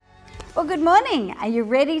Well, good morning. Are you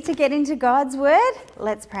ready to get into God's Word?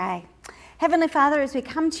 Let's pray. Heavenly Father, as we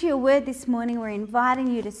come to your Word this morning, we're inviting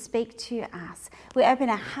you to speak to us. We open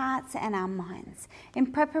our hearts and our minds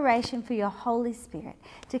in preparation for your Holy Spirit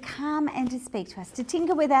to come and to speak to us, to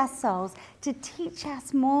tinker with our souls, to teach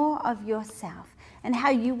us more of yourself and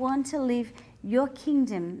how you want to live your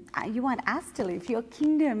kingdom. You want us to live your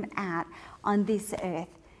kingdom out on this earth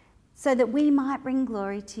so that we might bring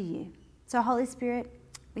glory to you. So, Holy Spirit,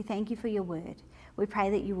 we thank you for your word. We pray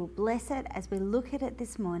that you will bless it as we look at it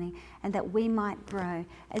this morning and that we might grow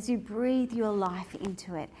as you breathe your life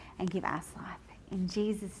into it and give us life. In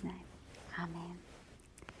Jesus' name, amen.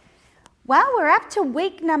 Well, we're up to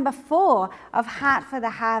week number 4 of Heart for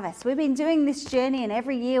the Harvest. We've been doing this journey, and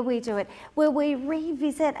every year we do it, where we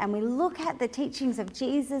revisit and we look at the teachings of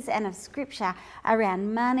Jesus and of Scripture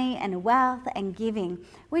around money and wealth and giving.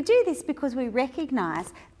 We do this because we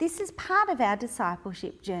recognise this is part of our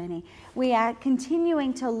discipleship journey. We are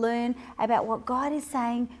continuing to learn about what God is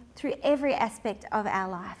saying through every aspect of our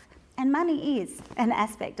life. And money is an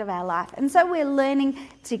aspect of our life. And so we're learning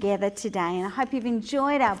together today. And I hope you've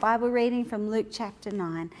enjoyed our Bible reading from Luke chapter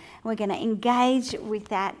 9. And we're going to engage with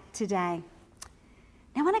that today.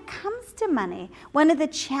 Now, when it comes to money, one of the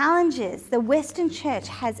challenges the Western church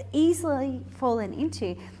has easily fallen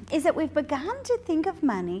into is that we've begun to think of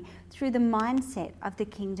money through the mindset of the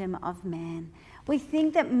kingdom of man. We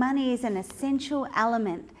think that money is an essential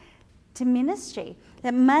element to ministry,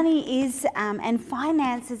 that money is and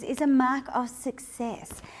finances is a mark of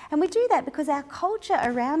success. And we do that because our culture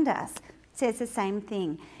around us says the same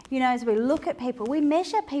thing. You know, as we look at people, we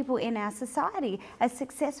measure people in our society as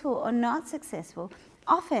successful or not successful,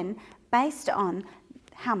 often based on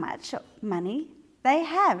how much money they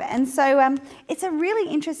have. And so it's a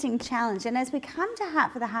really interesting challenge. And as we come to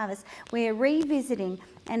Heart for the Harvest, we're revisiting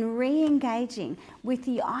and re-engaging with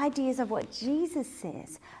the ideas of what Jesus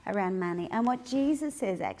says around money and what Jesus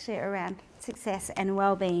says actually around success and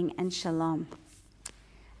well-being and shalom.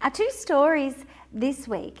 Our 2 stories this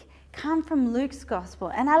week come from Luke's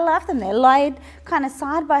Gospel, and I love them. They're laid kind of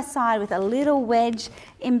side by side with a little wedge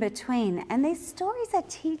in between. And these stories are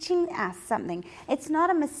teaching us something. It's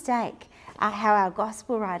not a mistake how our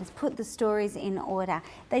gospel writers put the stories in order.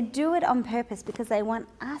 They do it on purpose because they want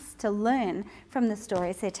us to learn from the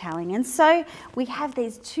stories they're telling. And so we have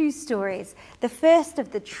these 2 stories. The first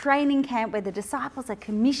of the training camp where the disciples are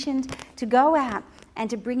commissioned to go out and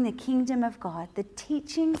to bring the kingdom of God, the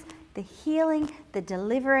teachings, the healing, the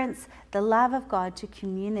deliverance, the love of God to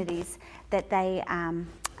communities that they are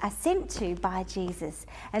sent to by Jesus.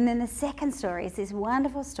 And then the second story is this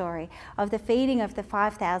wonderful story of the feeding of the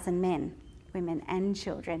 5,000 men, women and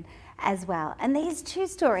children as well. And these 2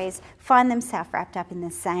 stories find themselves wrapped up in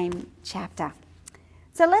the same chapter.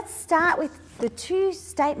 So let's start with the 2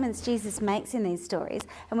 statements Jesus makes in these stories,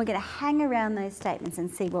 and we're going to hang around those statements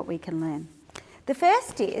and see what we can learn. The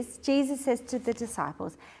first is, Jesus says to the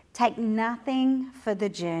disciples, "Take nothing for the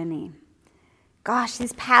journey." Gosh,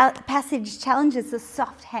 this passage challenges the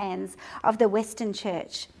soft hands of the Western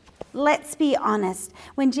church. Let's be honest.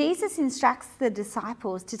 When Jesus instructs the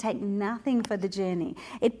disciples to take nothing for the journey,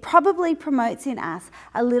 it probably promotes in us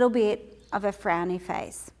a little bit of a frowny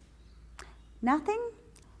face. Nothing?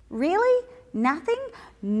 Really? Nothing?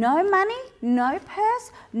 No money? No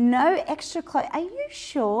purse? No extra clothes? Are you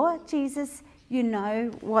sure, Jesus, you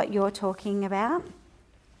know what you're talking about?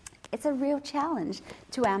 It's a real challenge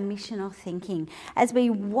to our missional thinking. As we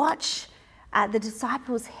watch the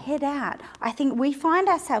disciples head out, I think we find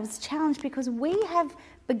ourselves challenged because we have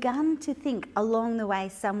begun to think along the way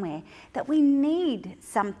somewhere that we need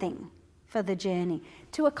something for the journey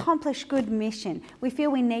to accomplish good mission. We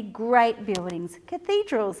feel we need great buildings,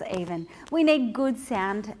 cathedrals even. We need good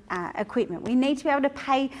sound equipment. We need to be able to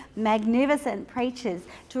pay magnificent preachers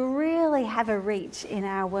to really have a reach in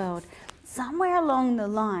our world. Somewhere along the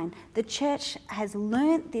line, the church has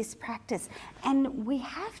learnt this practice, and we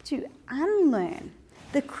have to unlearn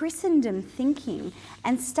the Christendom thinking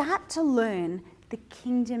and start to learn the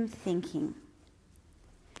kingdom thinking.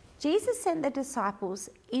 Jesus sent the disciples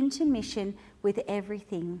into mission with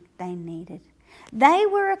everything they needed. They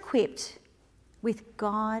were equipped with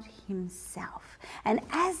God Himself. And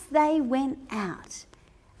as they went out,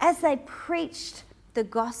 as they preached the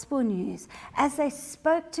gospel news, as they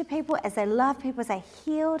spoke to people, as they loved people, as they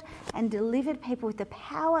healed and delivered people with the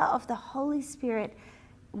power of the Holy Spirit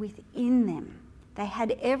within them, they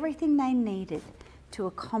had everything they needed to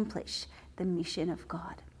accomplish the mission of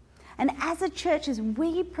God. And as a church, as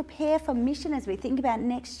we prepare for mission, as we think about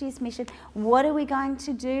next year's mission, what are we going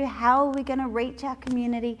to do? How are we going to reach our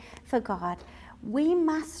community for God? We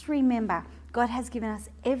must remember God has given us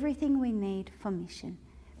everything we need for mission,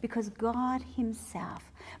 because God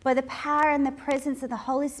himself, by the power and the presence of the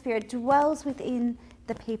Holy Spirit, dwells within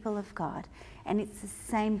the people of God. And it's the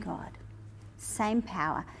same God, same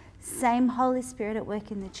power, same Holy Spirit at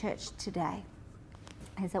work in the church today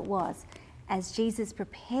as it was as Jesus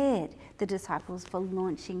prepared the disciples for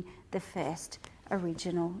launching the first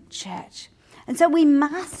original church. And so we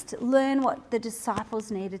must learn what the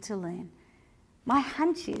disciples needed to learn. My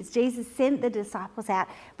hunch is Jesus sent the disciples out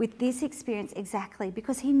with this experience exactly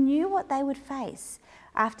because he knew what they would face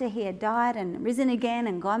after he had died and risen again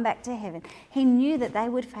and gone back to heaven. He knew that they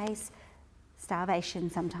would face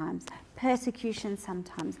starvation sometimes, persecution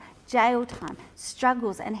sometimes, jail time,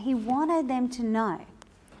 struggles, and he wanted them to know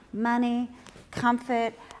money,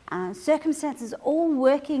 comfort, circumstances all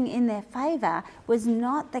working in their favour was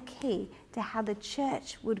not the key to how the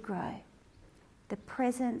church would grow. The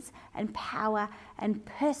presence and power and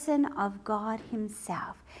person of God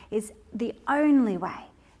himself is the only way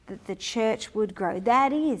that the church would grow.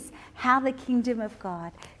 That is how the kingdom of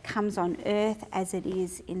God comes on earth as it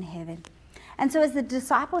is in heaven. And so as the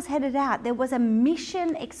disciples headed out, there was a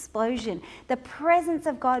mission explosion, the presence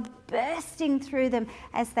of God bursting through them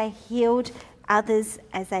as they healed others,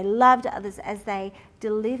 as they loved others, as they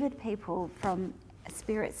delivered people from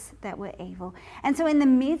spirits that were evil. And so in the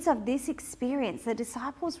midst of this experience, the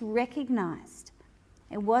disciples recognized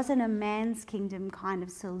it wasn't a man's kingdom kind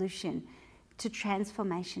of solution to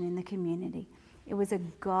transformation in the community. It was a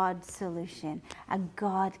God solution, a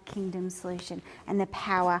God kingdom solution, and the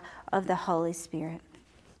power of the Holy Spirit.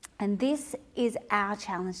 And this is our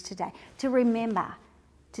challenge today, to remember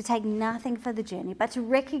to take nothing for the journey, but to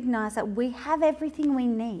recognize that we have everything we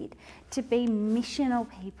need to be missional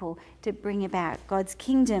people, to bring about God's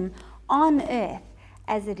kingdom on earth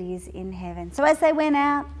as it is in heaven. So as they went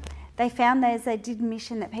out, they found that as they did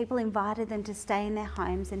mission that people invited them to stay in their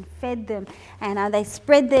homes and fed them, and they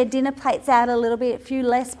spread their dinner plates out a little bit, a few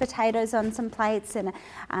less potatoes on some plates, and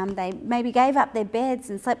they maybe gave up their beds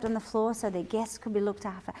and slept on the floor so their guests could be looked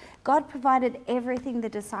after. God provided everything the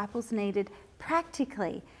disciples needed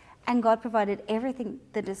practically, and God provided everything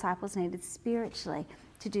the disciples needed spiritually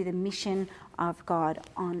to do the mission of God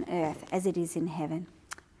on earth as it is in heaven.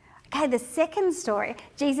 Okay, the second story,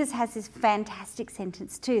 Jesus has this fantastic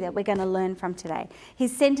sentence too that we're going to learn from today.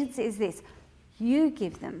 His sentence is this: you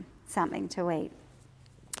give them something to eat.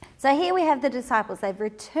 So here we have the disciples. They've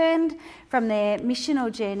returned from their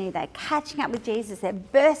missional journey. They're catching up with Jesus. They're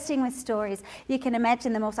bursting with stories. You can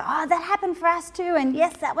imagine them all say, oh, that happened for us too. And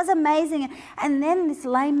yes, that was amazing. And then this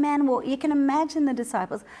lame man walked. You can imagine the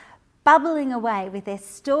disciples bubbling away with their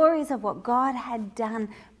stories of what God had done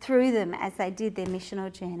through them as they did their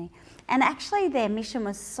missional journey. And actually their mission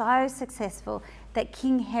was so successful that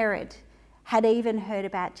King Herod had even heard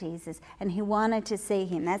about Jesus and he wanted to see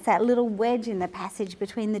him. That's that little wedge in the passage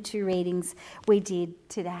between the two readings we did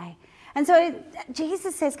today. And so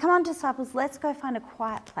Jesus says, come on, disciples, let's go find a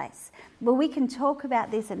quiet place where we can talk about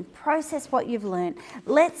this and process what you've learned.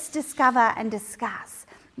 Let's discover and discuss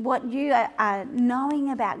what you are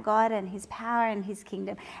knowing about God and his power and his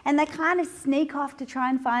kingdom. And they kind of sneak off to try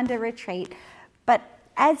and find a retreat. But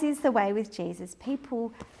as is the way with Jesus,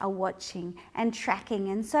 people are watching and tracking.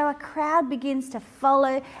 And so a crowd begins to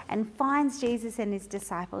follow and finds Jesus and his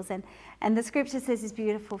disciples. And the scripture says this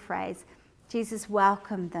beautiful phrase: Jesus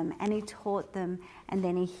welcomed them and he taught them and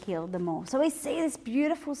then he healed them all. So we see this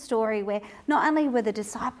beautiful story where not only were the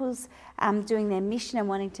disciples doing their mission and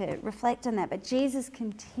wanting to reflect on that, but Jesus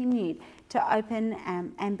continued to open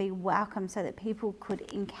and be welcome so that people could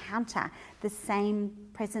encounter the same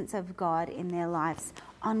presence of God in their lives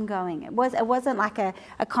ongoing. It wasn't like a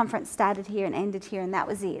conference started here and ended here and that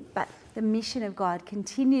was it, but the mission of God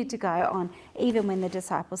continued to go on even when the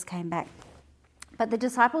disciples came back. But the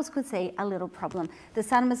disciples could see a little problem. The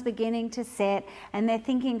sun was beginning to set and they're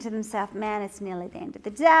thinking to themselves, man, it's nearly the end of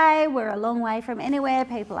the day. We're a long way from anywhere.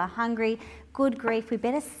 People are hungry. Good grief. We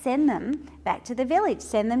better send them back to the village.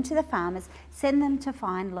 Send them to the farmers. Send them to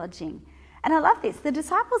find lodging. And I love this. The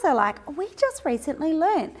disciples are like, we just recently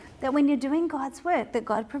learned that when you're doing God's work, that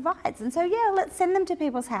God provides. And so, yeah, let's send them to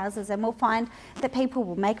people's houses and we'll find that people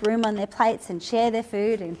will make room on their plates and share their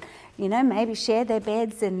food and, you know, maybe share their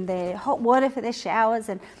beds and their hot water for their showers.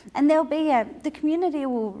 And there'll be the community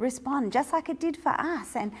will respond just like it did for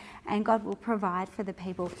us. And God will provide for the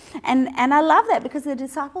people. And I love that because the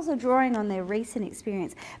disciples are drawing on their recent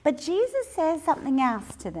experience. But Jesus says something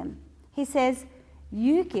else to them. He says,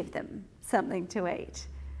 you give them something to eat.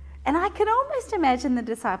 And I can almost imagine the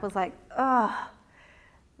disciples like, oh,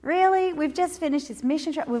 really? We've just finished this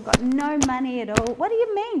mission trip. We've got no money at all. What do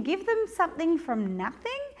you mean? Give them something from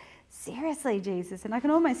nothing? seriously, Jesus? And I can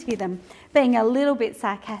almost hear them being a little bit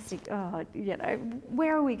sarcastic. Oh,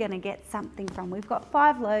 where are we going to get something from? We've got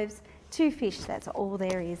 5 loaves, 2 fish, that's all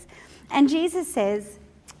there is. And Jesus says,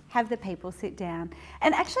 have the people sit down.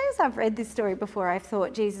 And actually, as I've read this story before, I've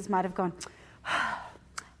thought Jesus might have gone,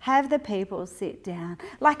 have the people sit down.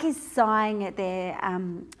 Like he's sighing at their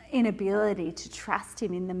inability to trust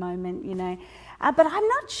him in the moment, But I'm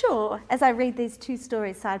not sure, as I read these 2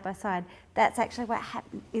 stories side by side, that's actually what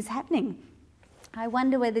is happening. I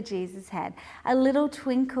wonder whether Jesus had a little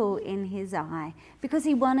twinkle in his eye because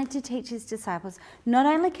he wanted to teach his disciples, not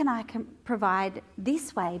only can I provide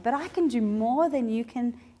this way, but I can do more than you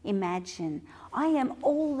can imagine. I am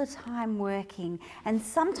all the time working, and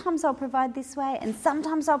sometimes I'll provide this way, and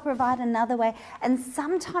sometimes I'll provide another way, and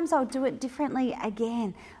sometimes I'll do it differently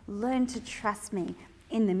again. Learn to trust me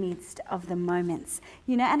in the midst of the moments.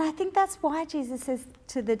 And I think that's why Jesus says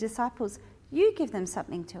to the disciples, you give them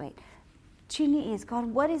something to eat. Tune your ears. God,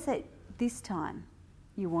 what is it this time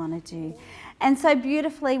you want to do? And so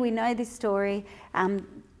beautifully, we know this story.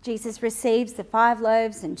 Jesus receives the 5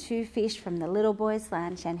 loaves and 2 fish from the little boy's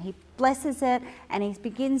lunch, and he blesses it, and he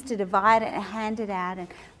begins to divide it and hand it out. And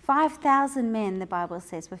 5,000 men, the Bible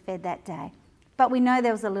says, were fed that day. But we know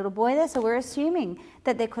there was a little boy there, so we're assuming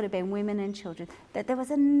that there could have been women and children, that there was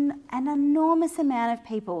an enormous amount of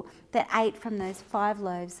people that ate from those 5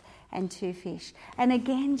 loaves and 2 fish. And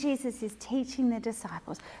again, Jesus is teaching the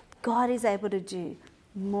disciples, God is able to do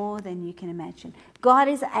more than you can imagine. God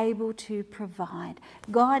is able to provide.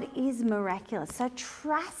 God is miraculous. So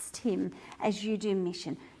trust him as you do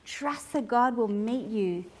mission. Trust that God will meet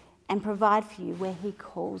you and provide for you where he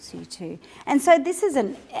calls you to. And so this is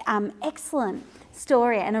an excellent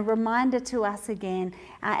story and a reminder to us again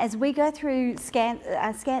as we go through scant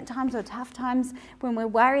times or tough times when we're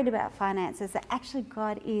worried about finances, that actually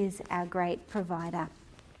God is our great provider.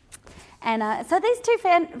 And so these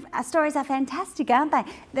 2 stories are fantastic, aren't they?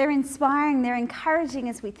 They're inspiring, they're encouraging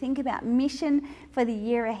as we think about mission for the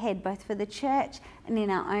year ahead, both for the church and in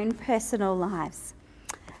our own personal lives.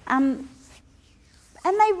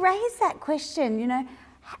 And they raise that question,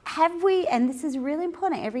 have we, and this is really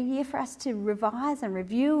important every year for us to revise and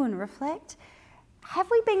review and reflect, have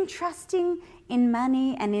we been trusting in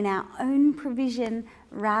money and in our own provision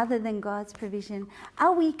rather than God's provision?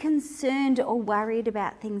 Are we concerned or worried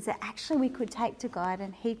about things that actually we could take to God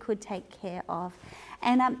and he could take care of?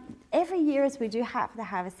 And every year as we do Heart for the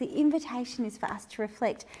Harvest, the invitation is for us to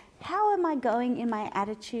reflect, how am I going in my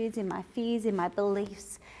attitudes, in my fears, in my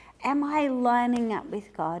beliefs? Am I lining up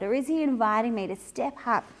with God, or is he inviting me to step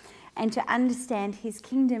up and to understand his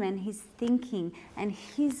kingdom and his thinking and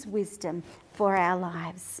his wisdom for our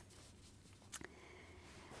lives?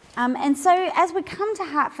 And so as we come to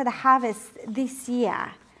Heart for the Harvest this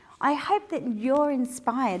year, I hope that you're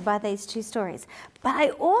inspired by these 2 stories. But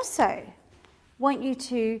I also want you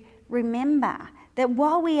to remember that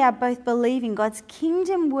while we are both believing God's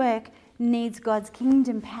kingdom work needs God's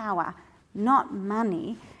kingdom power, not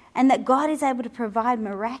money, and that God is able to provide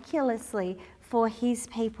miraculously for his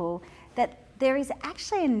people, that there is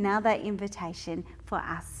actually another invitation for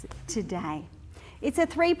us today. It's a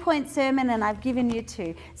 3-point sermon and I've given you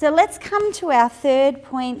 2. So let's come to our 3rd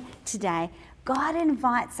point today. God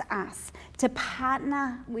invites us to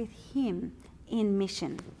partner with him in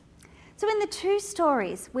mission. So in the 2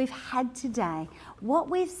 stories we've had today, what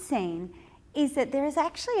we've seen is that there is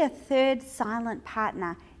actually a 3rd silent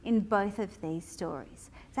partner in both of these stories.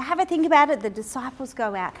 So have a think about it. The disciples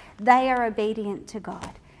go out. They are obedient to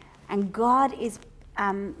God. And God is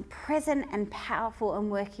present and powerful and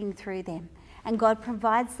working through them. And God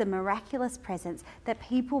provides the miraculous presence that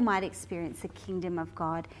people might experience the kingdom of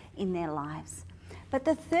God in their lives. But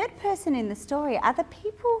the 3rd person in the story are the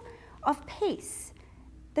people of peace,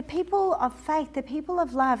 the people of faith, the people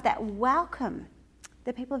of love that welcome,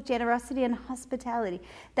 the people of generosity and hospitality,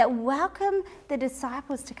 that welcome the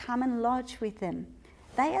disciples to come and lodge with them.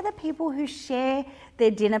 They are the people who share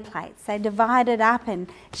their dinner plates. They divide it up and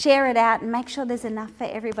share it out and make sure there's enough for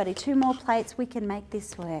everybody. 2 more plates, we can make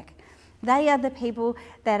this work. They are the people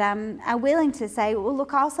that are willing to say, well,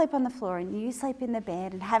 look, I'll sleep on the floor and you sleep in the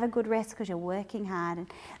bed and have a good rest because you're working hard. And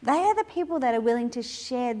they are the people that are willing to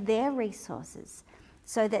share their resources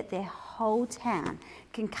so that their whole town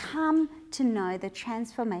can come to know the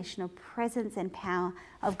transformational presence and power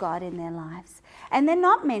of God in their lives. And they're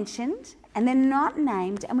not mentioned and they're not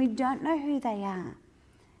named and we don't know who they are,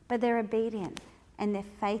 but they're obedient and they're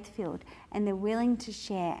faith-filled and they're willing to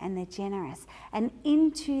share and they're generous. And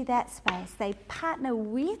into that space, they partner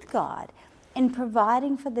with God in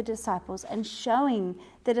providing for the disciples and showing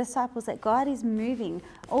the disciples that God is moving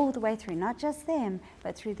all the way through, not just them,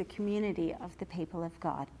 but through the community of the people of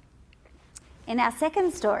God. In our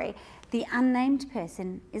second story, the unnamed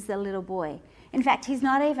person is the little boy. In fact, he's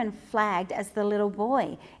not even flagged as the little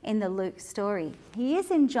boy in the Luke story. He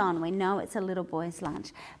is in John. We know it's a little boy's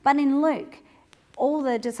lunch. But in Luke, all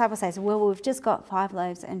the disciples say, well, we've just got 5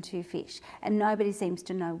 loaves and 2 fish, and nobody seems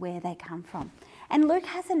to know where they come from. And Luke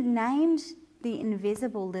hasn't named the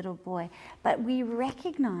invisible little boy, but we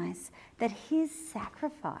recognise that his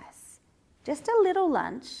sacrifice, just a little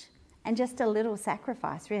lunch and just a little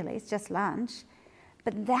sacrifice, really, it's just lunch,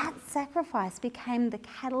 but that sacrifice became the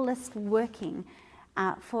catalyst working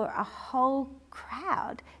for a whole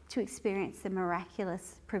crowd to experience the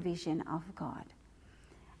miraculous provision of God.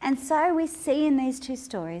 And so we see in these 2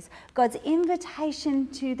 stories God's invitation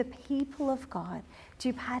to the people of God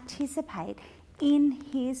to participate in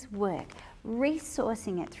his work,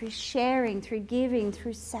 resourcing it through sharing, through giving,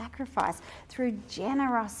 through sacrifice, through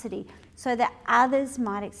generosity, so that others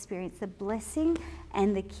might experience the blessing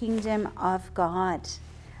and the kingdom of God.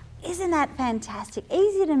 Isn't that fantastic?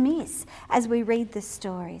 Easy to miss as we read the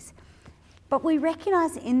stories. But we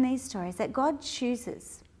recognise in these stories that God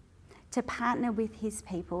chooses to partner with his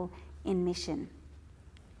people in mission.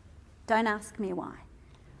 Don't ask me why.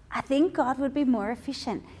 I think God would be more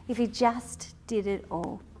efficient if he just did it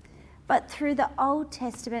all. But through the Old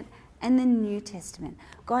Testament and the New Testament,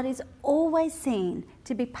 God is always seen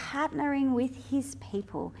to be partnering with his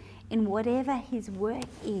people in whatever his work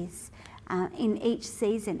is, in each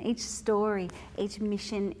season, each story, each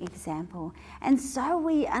mission example. And so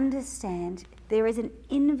we understand there is an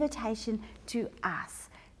invitation to us,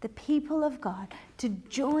 the people of God, to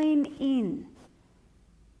join in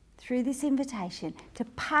through this invitation, to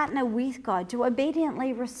partner with God, to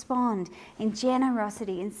obediently respond in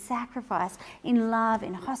generosity, in sacrifice, in love,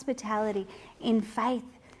 in hospitality, in faith,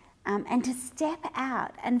 and to step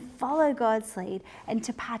out and follow God's lead and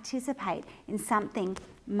to participate in something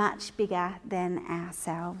much bigger than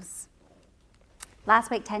ourselves.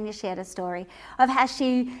 Last week, Tanya shared a story of how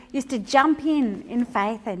she used to jump in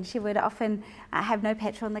faith, and she would often have no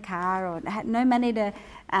petrol in the car or had no money to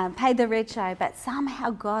pay the rego, but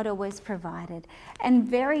somehow God always provided. And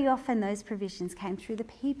very often those provisions came through the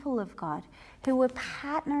people of God who were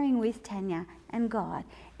partnering with Tanya and God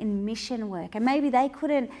in mission work. And maybe they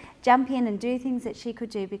couldn't jump in and do things that she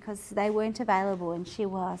could do because they weren't available and she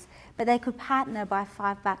was, but they could partner by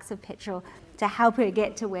 $5 of petrol to help her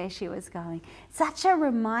get to where she was going. Such a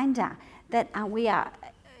reminder that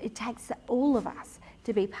it takes all of us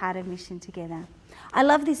to be part of mission together. I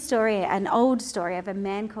love this story, an old story of a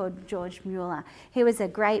man called George Mueller. He was a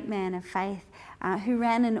great man of faith who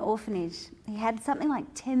ran an orphanage. He had something like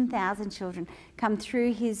 10,000 children come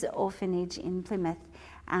through his orphanage in Plymouth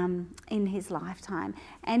in his lifetime.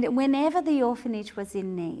 And whenever the orphanage was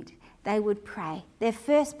in need, they would pray. Their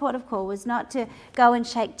first port of call was not to go and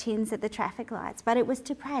shake tins at the traffic lights, but it was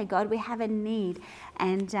to pray, God, we have a need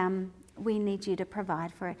and we need you to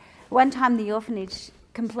provide for it. One time the orphanage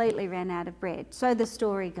completely ran out of bread. So the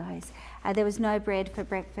story goes. There was no bread for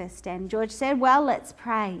breakfast, and George said, well, let's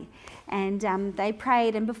pray. And they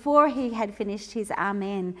prayed, and before he had finished his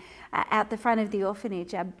amen, out the front of the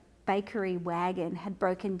orphanage, a bakery wagon had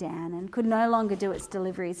broken down and could no longer do its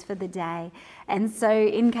deliveries for the day. And so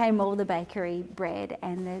in came all the bakery bread,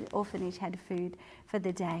 and the orphanage had food for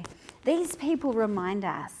the day. These people remind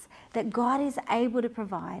us that God is able to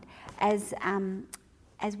provide as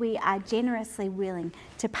we are generously willing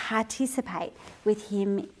to participate with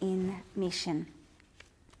him in mission.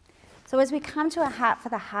 So as we come to a Heart for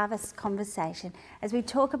the Harvest conversation, as we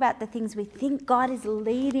talk about the things we think God is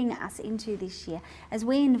leading us into this year, as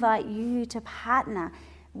we invite you to partner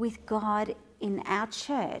with God in our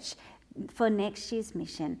church for next year's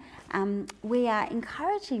mission, we are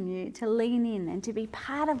encouraging you to lean in and to be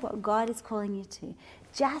part of what God is calling you to,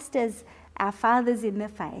 just as our fathers in the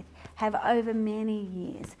faith have over many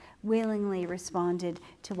years willingly responded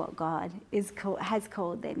to what God has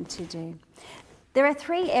called them to do. There are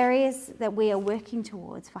 3 areas that we are working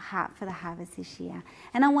towards for Heart for the Harvest this year,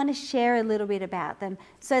 and I want to share a little bit about them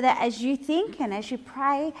so that as you think and as you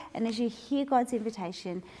pray and as you hear God's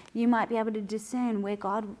invitation, you might be able to discern where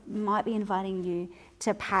God might be inviting you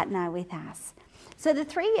to partner with us. So the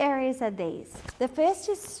 3 areas are these. The first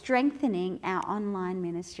is strengthening our online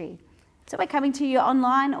ministry. So we're coming to you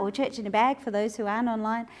online or Church in a Bag for those who aren't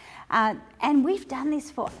online. And we've done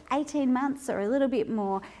this for 18 months or a little bit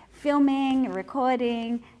more, filming,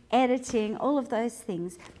 recording, editing, all of those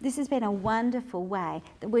things. This has been a wonderful way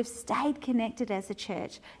that we've stayed connected as a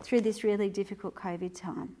church through this really difficult COVID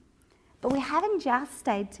time. But we haven't just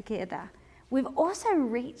stayed together. We've also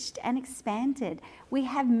reached and expanded. We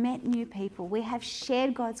have met new people. We have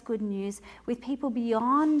shared God's good news with people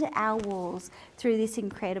beyond our walls through this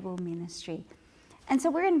incredible ministry. And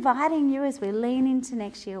so we're inviting you as we lean into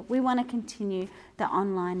next year. We want to continue the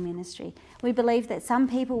online ministry. We believe that some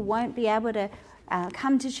people won't be able to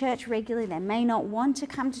come to church regularly. They may not want to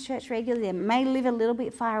come to church regularly. They may live a little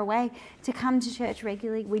bit far away to come to church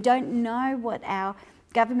regularly. We don't know what our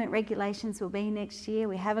government regulations will be next year.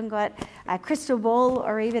 We haven't got a crystal ball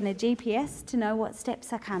or even a GPS to know what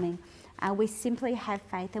steps are coming. We simply have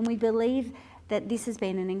faith, and we believe that this has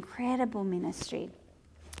been an incredible ministry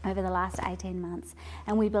over the last 18 months,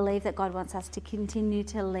 and we believe that God wants us to continue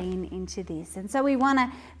to lean into this. And so we want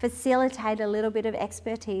to facilitate a little bit of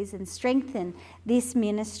expertise and strengthen this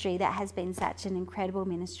ministry that has been such an incredible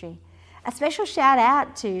ministry. A special shout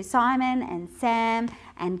out to Simon and Sam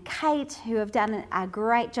and Kate, who have done a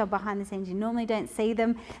great job behind the scenes. You normally don't see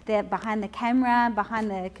them. They're behind the camera,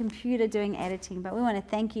 behind the computer doing editing. But we want to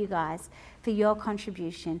thank you guys for your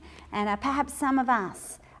contribution. And perhaps some of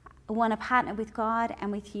us want to partner with God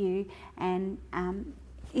and with you and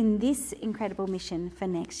in this incredible mission for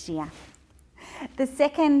next year. The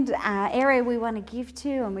second area we want to give to,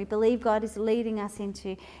 and we believe God is leading us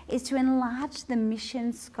into, is to enlarge the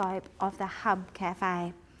mission scope of the Hub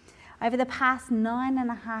Cafe. Over the past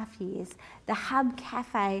 9.5 years, the Hub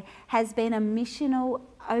Cafe has been a missional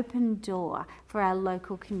open door for our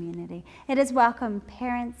local community. It has welcomed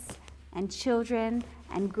parents and children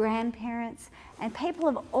and grandparents and people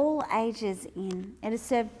of all ages in. It has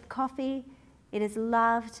served coffee. It has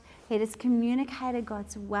loved, it has communicated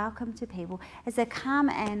God's welcome to people as they come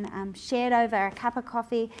and shared over a cup of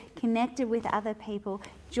coffee, connected with other people,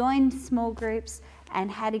 joined small groups and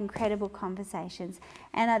had incredible conversations.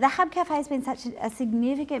 And the Hub Cafe has been such a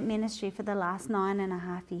significant ministry for the last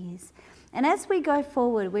 9.5 years. And as we go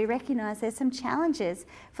forward, we recognise there's some challenges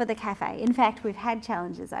for the cafe. In fact, we've had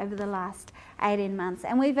challenges over the last 18 months,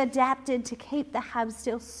 and we've adapted to keep the Hub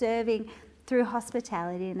still serving through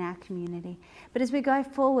hospitality in our community. But as we go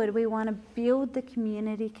forward, we want to build the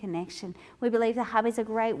community connection. We believe the Hub is a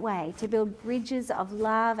great way to build bridges of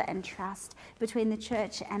love and trust between the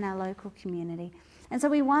church and our local community. And so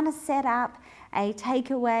we want to set up a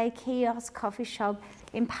takeaway kiosk coffee shop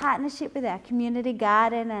in partnership with our community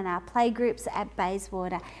garden and our playgroups at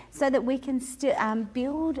Bayswater so that we can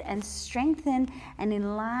build and strengthen and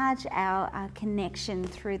enlarge our connection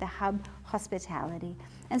through the Hub hospitality.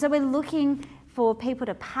 And so we're looking for people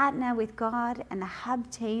to partner with God and the Hub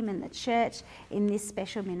team and the church in this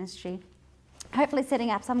special ministry. Hopefully setting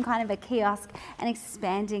up some kind of a kiosk and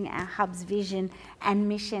expanding our Hub's vision and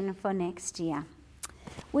mission for next year.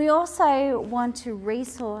 We also want to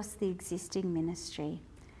resource the existing ministry.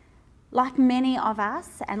 Like many of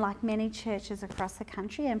us and like many churches across the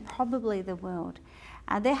country and probably the world,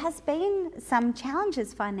 there has been some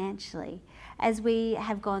challenges financially as we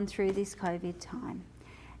have gone through this COVID time.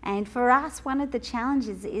 And for us, one of the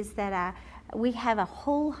challenges is that we have a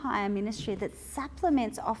whole hire ministry that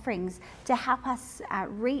supplements offerings to help us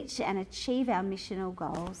reach and achieve our missional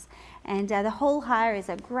goals. And the whole hire is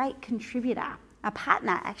a great contributor, a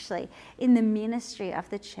partner actually, in the ministry of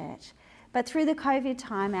the church. But through the COVID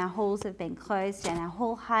time, our halls have been closed and our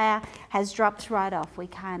hall hire has dropped right off. We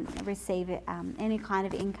can't receive any kind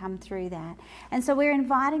of income through that. And so we're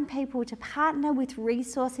inviting people to partner with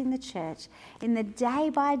resourcing the church in the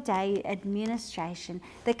day-by-day administration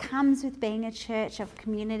that comes with being a church of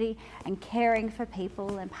community and caring for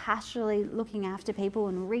people and pastorally looking after people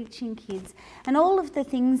and reaching kids and all of the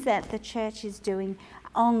things that the church is doing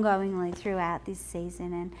ongoingly throughout this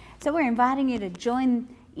season. And so we're inviting you to join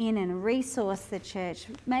in and resource the church,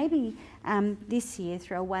 maybe this year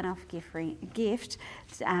through a one-off gift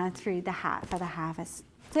through the Heart for the Harvest.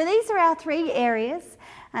 So these are our 3 areas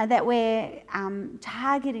that we're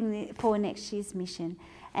targeting for next year's mission.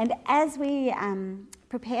 And as we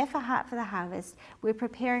prepare for Heart for the Harvest, we're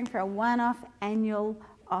preparing for a one-off annual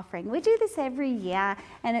offering. We do this every year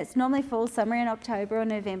and it's normally fall somewhere in October or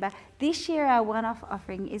November. This year our one-off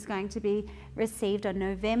offering is going to be received on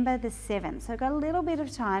November the 7th. So I've got a little bit of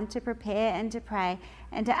time to prepare and to pray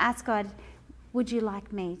and to ask God, would you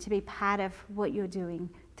like me to be part of what you're doing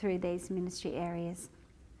through these ministry areas?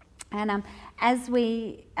 And as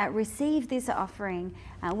we receive this offering,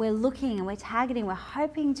 we're looking and we're targeting, we're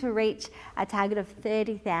hoping to reach a target of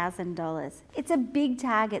 $30,000. It's a big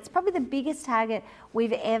target. It's probably the biggest target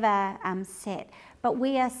we've ever set. But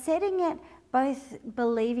we are setting it both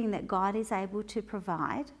believing that God is able to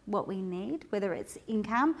provide what we need, whether it's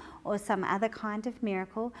income or some other kind of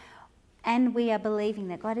miracle, And we are believing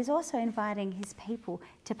that God is also inviting his people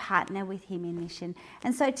to partner with him in mission.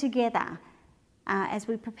 And so together, as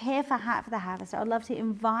we prepare for Heart for the Harvest, I'd love to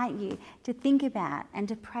invite you to think about and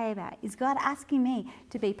to pray about, is God asking me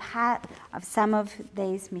to be part of some of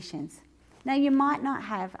these missions? Now, you might not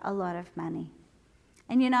have a lot of money.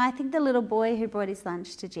 And I think the little boy who brought his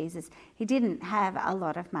lunch to Jesus, he didn't have a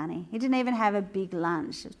lot of money. He didn't even have a big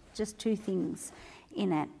lunch, just 2 things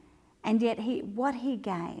in it. And yet what he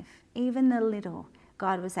gave, even the little,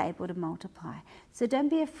 God was able to multiply. So don't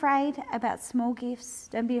be afraid about small gifts.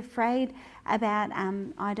 Don't be afraid about,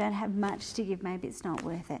 I don't have much to give, maybe it's not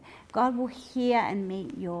worth it. God will hear and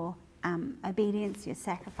meet your obedience, your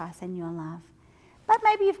sacrifice and your love. But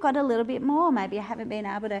maybe you've got a little bit more. Maybe you haven't been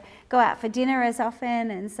able to go out for dinner as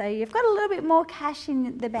often, and so you've got a little bit more cash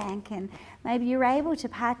in the bank, and maybe you're able to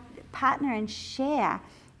partner and share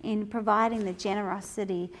in providing the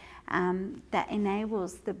generosity that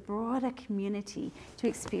enables the broader community to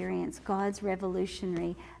experience God's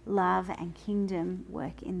revolutionary love and kingdom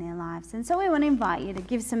work in their lives. And so we want to invite you to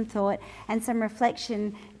give some thought and some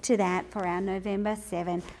reflection to that for our November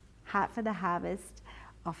 7 Heart for the Harvest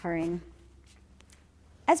offering.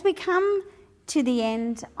 As we come to the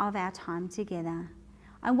end of our time together,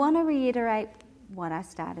 I want to reiterate what I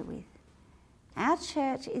started with. Our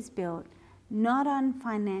church is built not on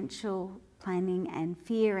financial planning and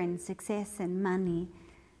fear and success and money.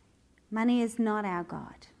 Money is not our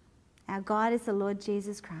God. Our God is the Lord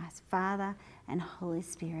Jesus Christ, Father and Holy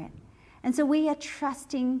Spirit. And so we are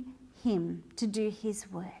trusting him to do his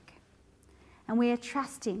work. And we are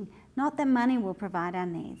trusting not that money will provide our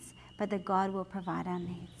needs, but that God will provide our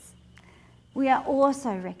needs. We are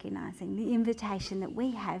also recognising the invitation that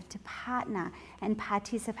we have to partner and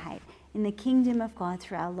participate in the kingdom of God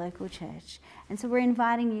through our local church. And so we're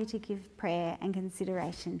inviting you to give prayer and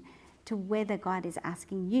consideration to whether God is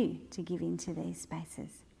asking you to give into these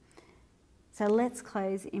spaces. So let's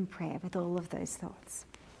close in prayer with all of those thoughts.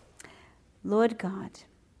 Lord God,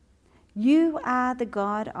 you are the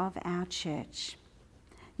God of our church.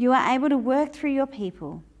 You are able to work through your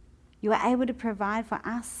people. You are able to provide for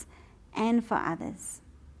us and for others.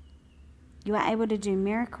 You are able to do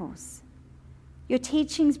miracles. Your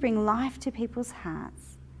teachings bring life to people's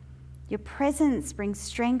hearts. Your presence brings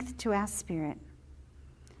strength to our spirit.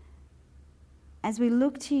 As we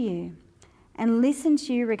look to you and listen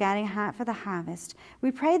to you regarding Heart for the Harvest,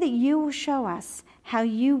 we pray that you will show us how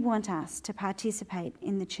you want us to participate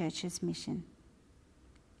in the church's mission.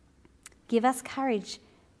 Give us courage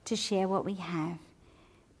to share what we have,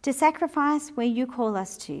 to sacrifice where you call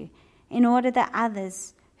us to, in order that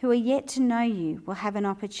others who are yet to know you will have an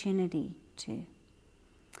opportunity to.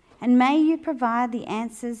 And may you provide the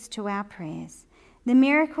answers to our prayers, the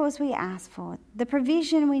miracles we ask for, the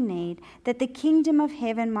provision we need, that the kingdom of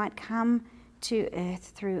heaven might come to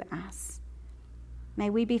earth through us. May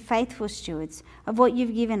we be faithful stewards of what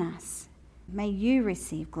you've given us. May you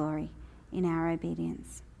receive glory in our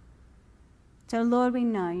obedience. So Lord, we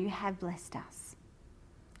know you have blessed us.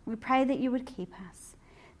 We pray that you would keep us,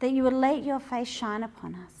 that you would let your face shine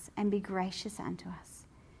upon us and be gracious unto us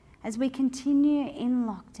as we continue in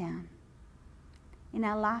lockdown, in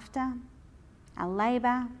our laughter, our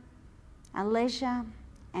labour, our leisure,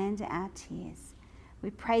 and our tears.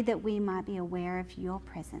 We pray that we might be aware of your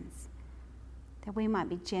presence, that we might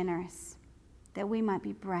be generous, that we might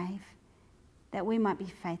be brave, that we might be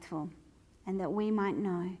faithful, and that we might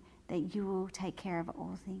know that you will take care of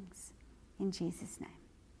all things. In Jesus' name,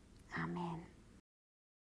 amen.